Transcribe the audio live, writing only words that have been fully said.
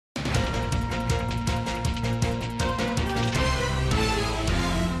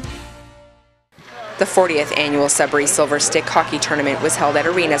The 40th annual Sudbury Silver Stick hockey tournament was held at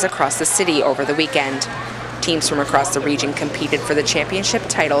arenas across the city over the weekend. Teams from across the region competed for the championship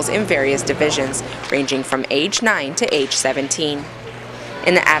titles in various divisions, ranging from age 9 to age 17.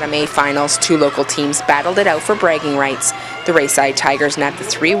 In the Adam A finals, two local teams battled it out for bragging rights. The Rayside Tigers nabbed the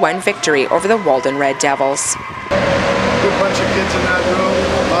 3-1 victory over the Walden Red Devils. Good bunch of kids in that room,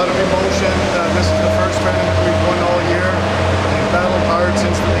 a lot of emotion. This is the first tournament we've won all year. We've battled hard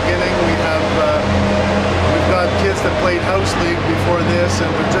since the beginning. We've got kids that played house league before this, and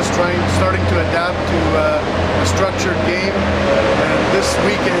they're just starting to adapt to a structured game. And this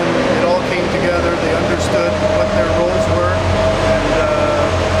weekend, it all came together. They understood what their roles were, and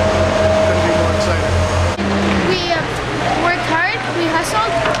couldn't be more excited. We worked hard. We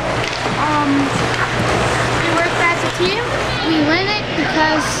hustled. We worked as a team. We win it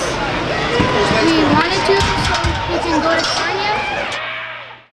because we wanted to,